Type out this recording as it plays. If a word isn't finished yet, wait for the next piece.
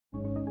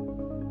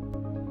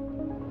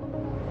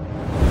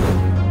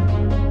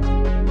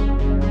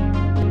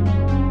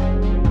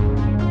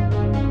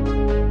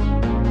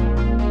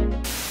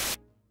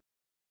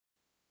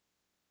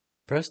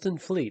Preston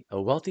Fleet,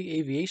 a wealthy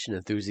aviation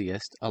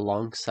enthusiast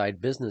alongside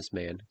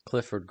businessman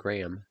Clifford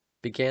Graham,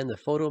 began the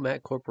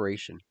Fotomat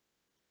Corporation.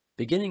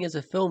 Beginning as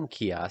a film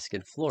kiosk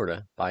in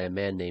Florida by a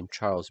man named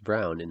Charles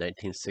Brown in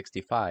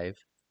 1965,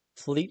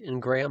 Fleet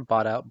and Graham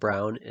bought out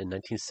Brown in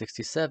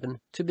 1967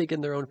 to begin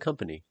their own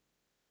company.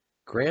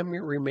 Graham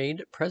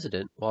remained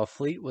president while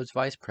Fleet was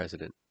vice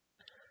president.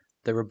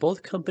 They were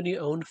both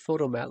company-owned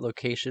Fotomat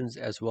locations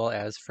as well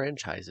as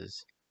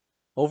franchises.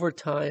 Over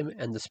time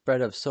and the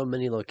spread of so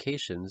many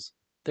locations,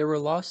 there were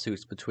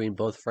lawsuits between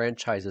both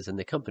franchises and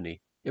the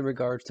company in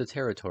regards to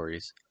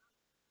territories.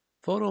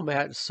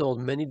 Fotomat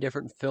sold many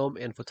different film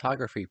and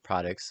photography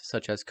products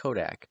such as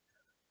Kodak.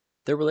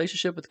 Their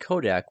relationship with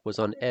Kodak was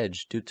on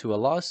edge due to a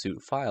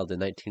lawsuit filed in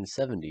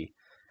 1970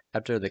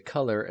 after the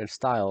color and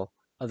style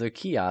of their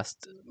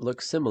kiosks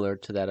looked similar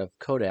to that of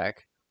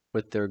Kodak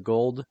with their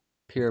gold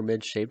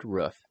pyramid-shaped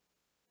roof.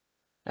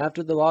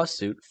 After the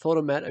lawsuit,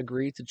 Fotomat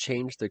agreed to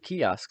change their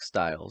kiosk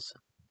styles.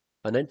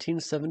 In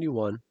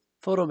 1971,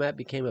 Fotomat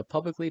became a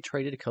publicly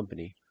traded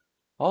company.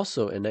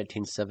 Also in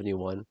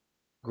 1971,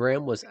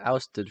 Graham was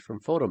ousted from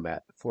Fotomat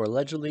for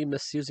allegedly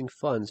misusing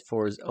funds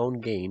for his own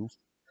gains,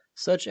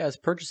 such as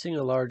purchasing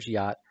a large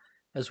yacht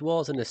as well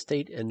as an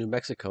estate in New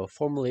Mexico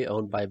formerly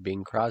owned by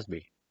Bing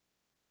Crosby.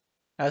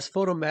 As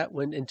Fotomat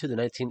went into the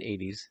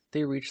 1980s,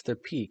 they reached their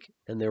peak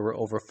and there were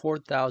over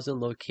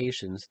 4,000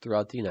 locations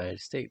throughout the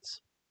United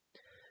States.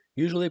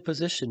 Usually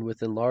positioned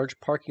within large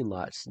parking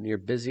lots near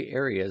busy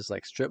areas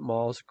like strip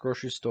malls,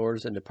 grocery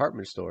stores, and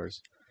department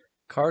stores,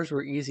 cars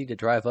were easy to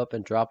drive up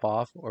and drop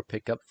off or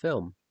pick up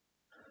film.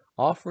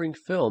 Offering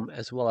film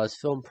as well as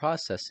film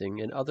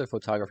processing and other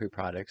photography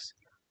products,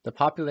 the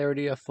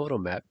popularity of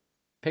Fotomat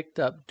picked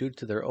up due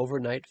to their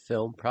overnight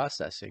film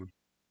processing.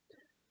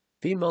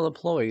 Female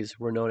employees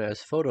were known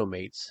as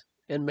Fotomates,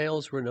 and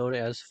males were known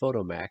as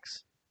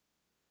Fotomacs.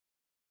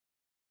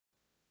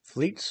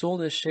 Fleet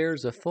sold his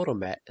shares of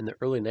Fotomat in the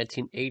early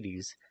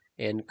 1980s,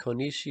 and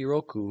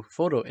Konishiroku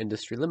Photo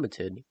Industry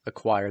Limited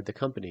acquired the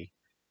company,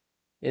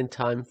 in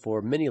time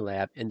for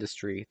minilab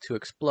industry to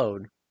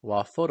explode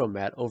while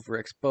Fotomat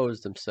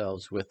overexposed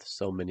themselves with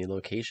so many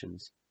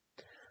locations.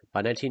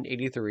 By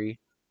 1983,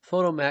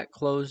 Fotomat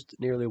closed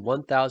nearly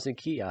 1,000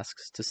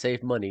 kiosks to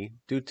save money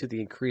due to the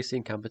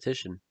increasing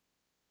competition.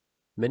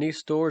 Many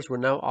stores were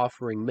now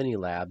offering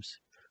mini-labs,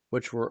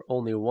 which were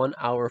only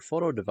 1-hour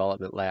photo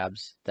development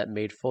labs that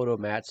made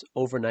Fotomat's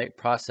overnight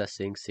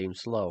processing seem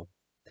slow.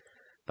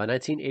 By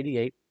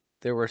 1988,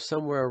 there were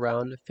somewhere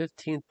around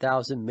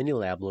 15,000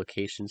 mini-lab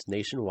locations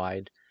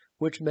nationwide,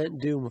 which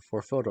meant doom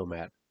for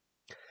Fotomat.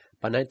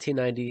 By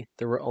 1990,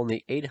 there were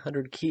only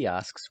 800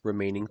 kiosks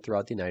remaining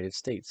throughout the United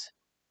States.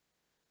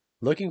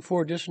 Looking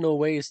for additional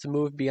ways to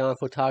move beyond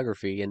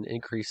photography and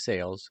increase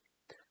sales,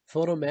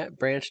 Fotomat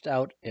branched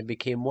out and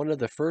became one of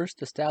the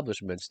first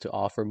establishments to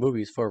offer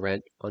movies for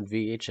rent on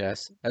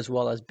VHS as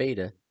well as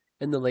Beta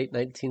in the late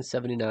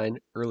 1979,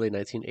 early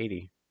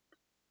 1980.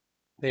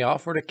 They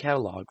offered a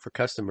catalog for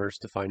customers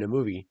to find a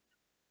movie.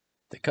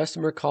 The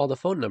customer called a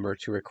phone number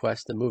to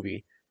request the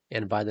movie,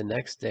 and by the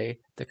next day,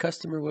 the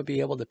customer would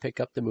be able to pick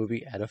up the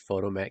movie at a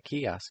Fotomat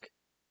kiosk.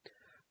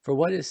 For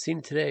what is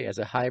seen today as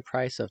a high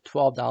price of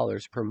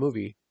 $12 per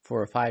movie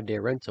for a 5-day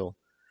rental,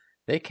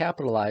 they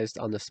capitalized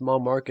on the small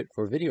market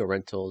for video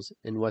rentals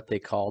in what they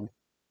called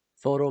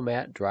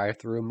Fotomat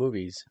drive-through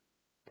movies.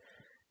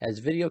 As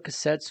video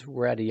cassettes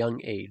were at a young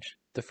age,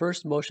 the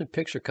first motion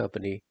picture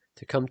company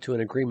to come to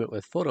an agreement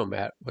with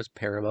Fotomat was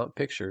Paramount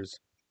Pictures.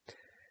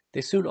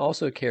 They soon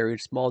also carried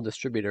small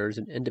distributors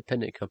and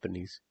independent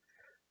companies.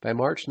 By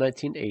March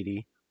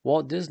 1980,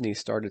 Walt Disney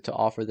started to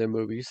offer their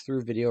movies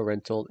through video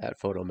rental at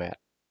Fotomat.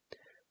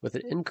 With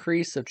an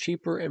increase of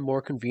cheaper and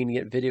more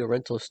convenient video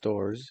rental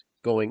stores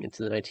going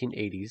into the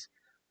 1980s,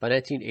 by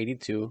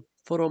 1982,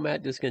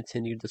 Fotomat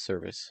discontinued the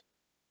service.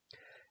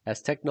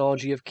 As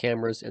technology of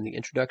cameras and the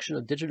introduction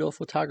of digital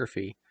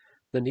photography,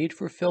 the need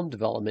for film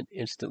development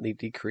instantly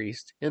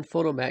decreased, and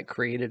Fotomat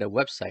created a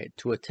website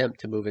to attempt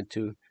to move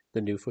into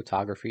the new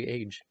photography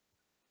age.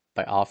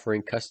 By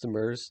offering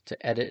customers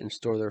to edit and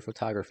store their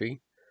photography,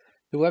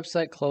 the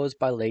website closed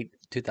by late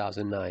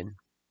 2009.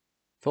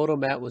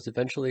 Fotomat was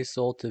eventually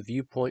sold to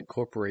Viewpoint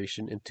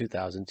Corporation in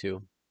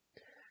 2002.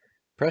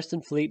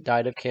 Preston Fleet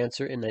died of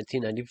cancer in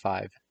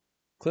 1995.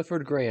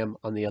 Clifford Graham,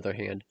 on the other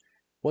hand,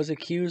 was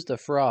accused of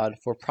fraud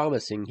for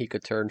promising he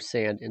could turn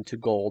sand into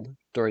gold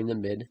during the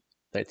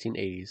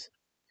mid-1980s.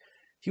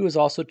 He was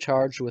also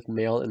charged with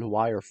mail and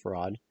wire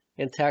fraud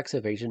and tax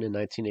evasion in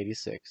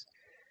 1986.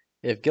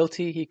 If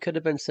guilty, he could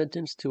have been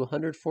sentenced to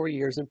 104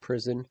 years in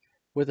prison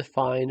with a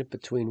fine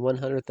between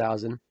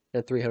 $100,000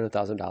 and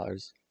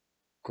 $300,000.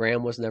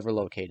 Graham was never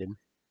located.